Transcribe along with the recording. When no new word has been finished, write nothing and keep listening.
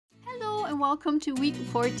welcome to week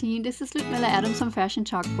 14. This is Ludmilla Adams on Fashion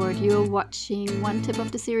Chalkboard. You're watching one tip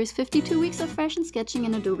of the series 52 weeks of fashion sketching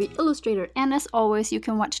in Adobe Illustrator. And as always, you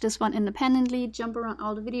can watch this one independently, jump around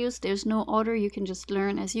all the videos. There's no order, you can just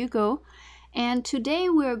learn as you go. And today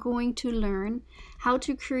we're going to learn how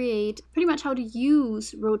to create, pretty much how to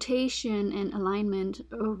use rotation and alignment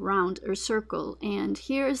around a circle. And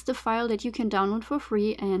here is the file that you can download for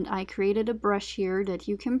free, and I created a brush here that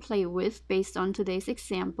you can play with based on today's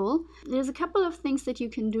example. There's a couple of things that you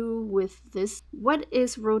can do with this. What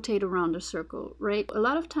is rotate around a circle, right? A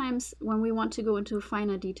lot of times when we want to go into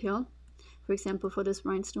finer detail, for example for this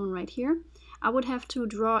rhinestone right here, I would have to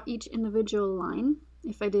draw each individual line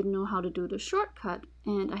if I didn't know how to do the shortcut,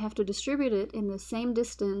 and I have to distribute it in the same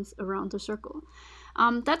distance around the circle.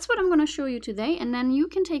 That's what I'm going to show you today, and then you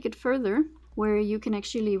can take it further where you can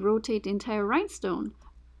actually rotate the entire rhinestone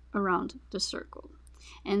around the circle.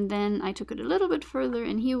 And then I took it a little bit further,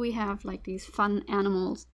 and here we have like these fun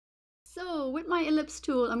animals. So with my ellipse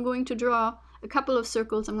tool, I'm going to draw a couple of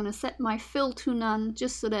circles. I'm going to set my fill to none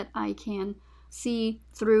just so that I can see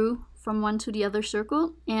through from one to the other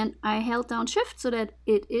circle, and I held down shift so that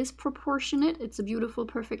it is proportionate. It's a beautiful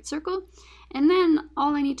perfect circle. And then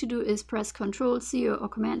all I need to do is press Ctrl C or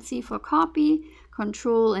Command C for copy,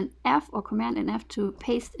 Ctrl and F or Command and F to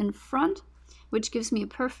paste in front, which gives me a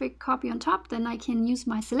perfect copy on top. Then I can use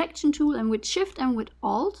my selection tool, and with shift and with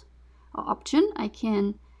alt or option I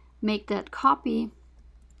can make that copy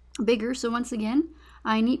bigger. So once again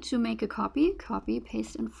I need to make a copy,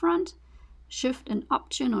 paste in front, shift and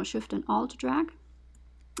option or shift and alt drag,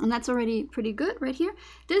 and that's already pretty good right here.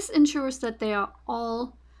 This ensures that they are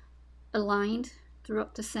all aligned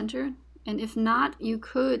throughout the center, and if not, you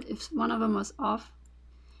could, if one of them was off,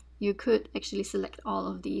 you could actually select all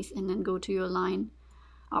of these and then go to your line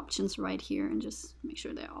options right here and just make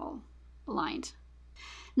sure they're all aligned.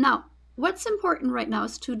 Now what's important right now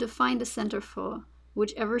is to define the center for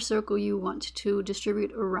whichever circle you want to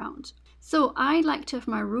distribute around. So I like to have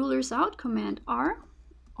my rulers out, Command R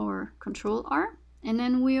or Control R, and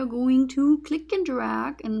then we are going to click and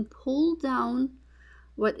drag and pull down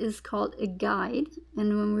what is called a guide,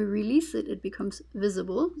 and when we release it, it becomes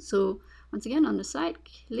visible. So once again on the side,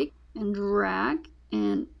 click and drag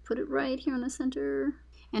and put it right here on the center.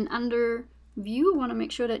 And under view, want to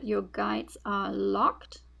make sure that your guides are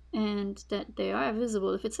locked and that they are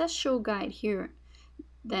visible. If it says show guide here,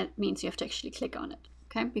 that means you have to actually click on it.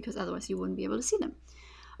 Okay, because otherwise you wouldn't be able to see them.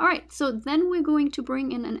 All right, so then we're going to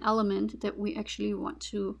bring in an element that we actually want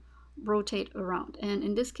to rotate around. And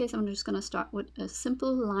in this case, I'm just going to start with a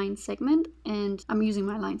simple line segment, and I'm using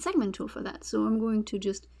my line segment tool for that. So I'm going to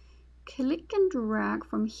just click and drag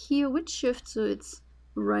from here with shift so it's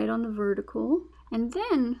right on the vertical. And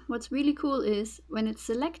then what's really cool is when it's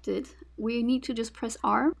selected, we need to just press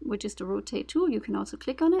R, which is the rotate tool. You can also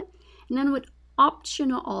click on it. And then with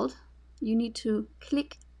option or alt, you need to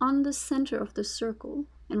click on the center of the circle,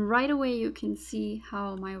 and right away you can see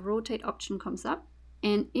how my rotate option comes up.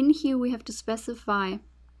 And in here we have to specify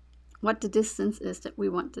what the distance is that we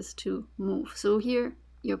want this to move. So here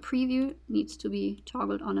your preview needs to be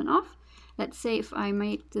toggled on and off. Let's say if I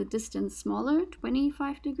made the distance smaller,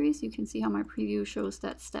 25 degrees, you can see how my preview shows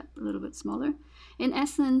that step a little bit smaller. In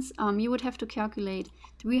essence, you would have to calculate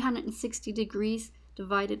 360 degrees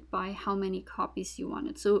divided by how many copies you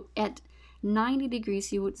wanted. So at 90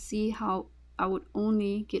 degrees you would see how I would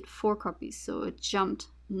only get 4 copies. So it jumped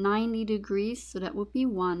 90 degrees, so that would be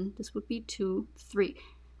 1, this would be 2, 3.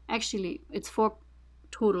 Actually it's 4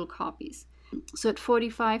 total copies. So at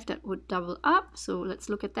 45 that would double up. So let's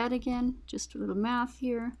look at that again, just a little math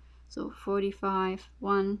here. So 45,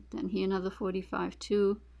 1, then here another 45,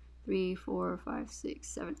 2, 3, 4, 5, 6,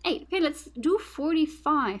 7, 8. Okay, let's do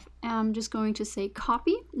 45. I'm just going to say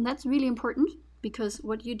copy, and that's really important because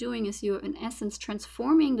what you're doing is you're in essence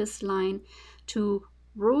transforming this line to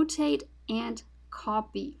rotate and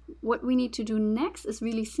copy. What we need to do next is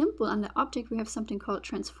really simple. Under object we have something called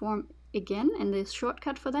transform again, and the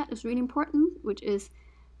shortcut for that is really important, which is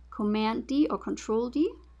Command D or Control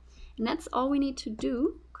D, and that's all we need to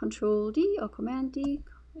do. Control D or Command D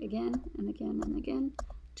again and again and again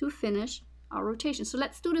to finish our rotation. So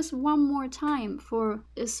let's do this one more time for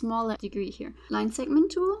a smaller degree here. Line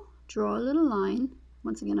segment tool, draw a little line.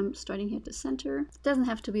 Once again, I'm starting here at the center. It doesn't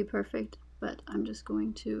have to be perfect, but I'm just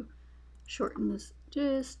going to shorten this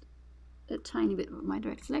just a tiny bit with my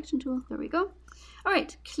direct selection tool. There we go. All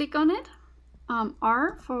right, click on it.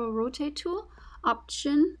 R for rotate tool,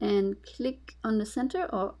 option and click on the center,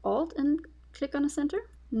 or alt and click on the center.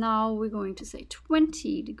 Now we're going to say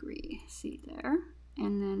 20 degree, see there.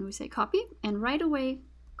 And then we say copy, and right away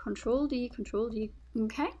Control D,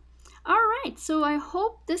 okay. All right, so I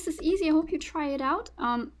hope this is easy. I hope you try it out.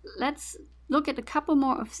 Let's look at a couple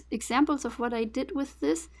more of examples of what I did with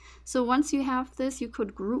this. So once you have this, you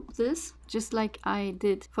could group this just like I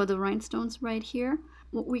did for the rhinestones right here.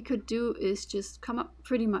 What we could do is just come up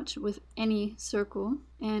pretty much with any circle,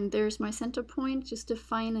 and there's my center point. Just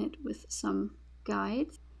define it with some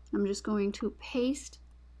guides. I'm just going to paste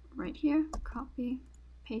right here, copy,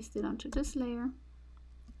 paste it onto this layer,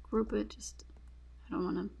 group it. Just, I don't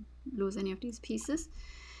want to lose any of these pieces,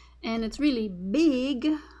 and it's really big,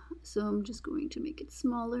 so I'm just going to make it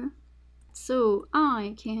smaller. So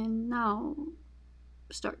I can now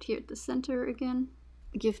start here at the center again,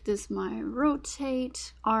 give this my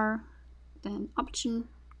rotate R, then option,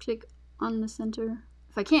 click on the center.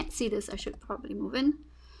 If I can't see this, I should probably move in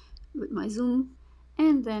with my zoom,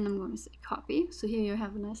 and then I'm going to say copy. So here you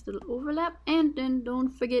have a nice little overlap, and then don't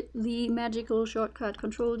forget the magical shortcut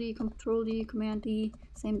Control D, Command D,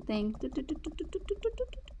 same thing.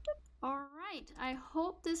 Alright, I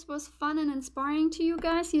hope this was fun and inspiring to you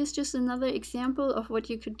guys. Here's just another example of what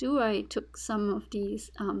you could do. I took some of these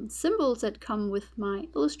symbols that come with my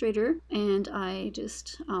Illustrator, and I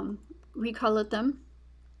just recolored them,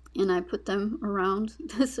 and I put them around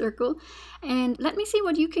the circle. And let me see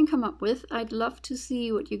what you can come up with. I'd love to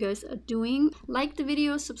see what you guys are doing. Like the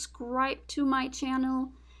video, subscribe to my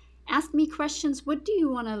channel. Ask me questions. What do you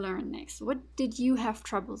want to learn next? What did you have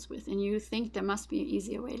troubles with and you think there must be an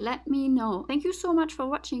easier way? Let me know. Thank you so much for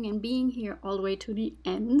watching and being here all the way to the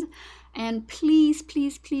end. And please,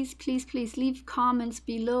 please, please, please, please leave comments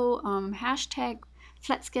below. Hashtag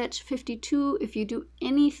FlatSketch52 if you do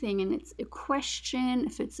anything and it's a question,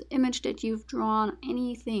 if it's an image that you've drawn,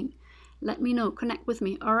 anything. Let me know. Connect with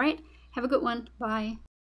me. All right? Have a good one. Bye.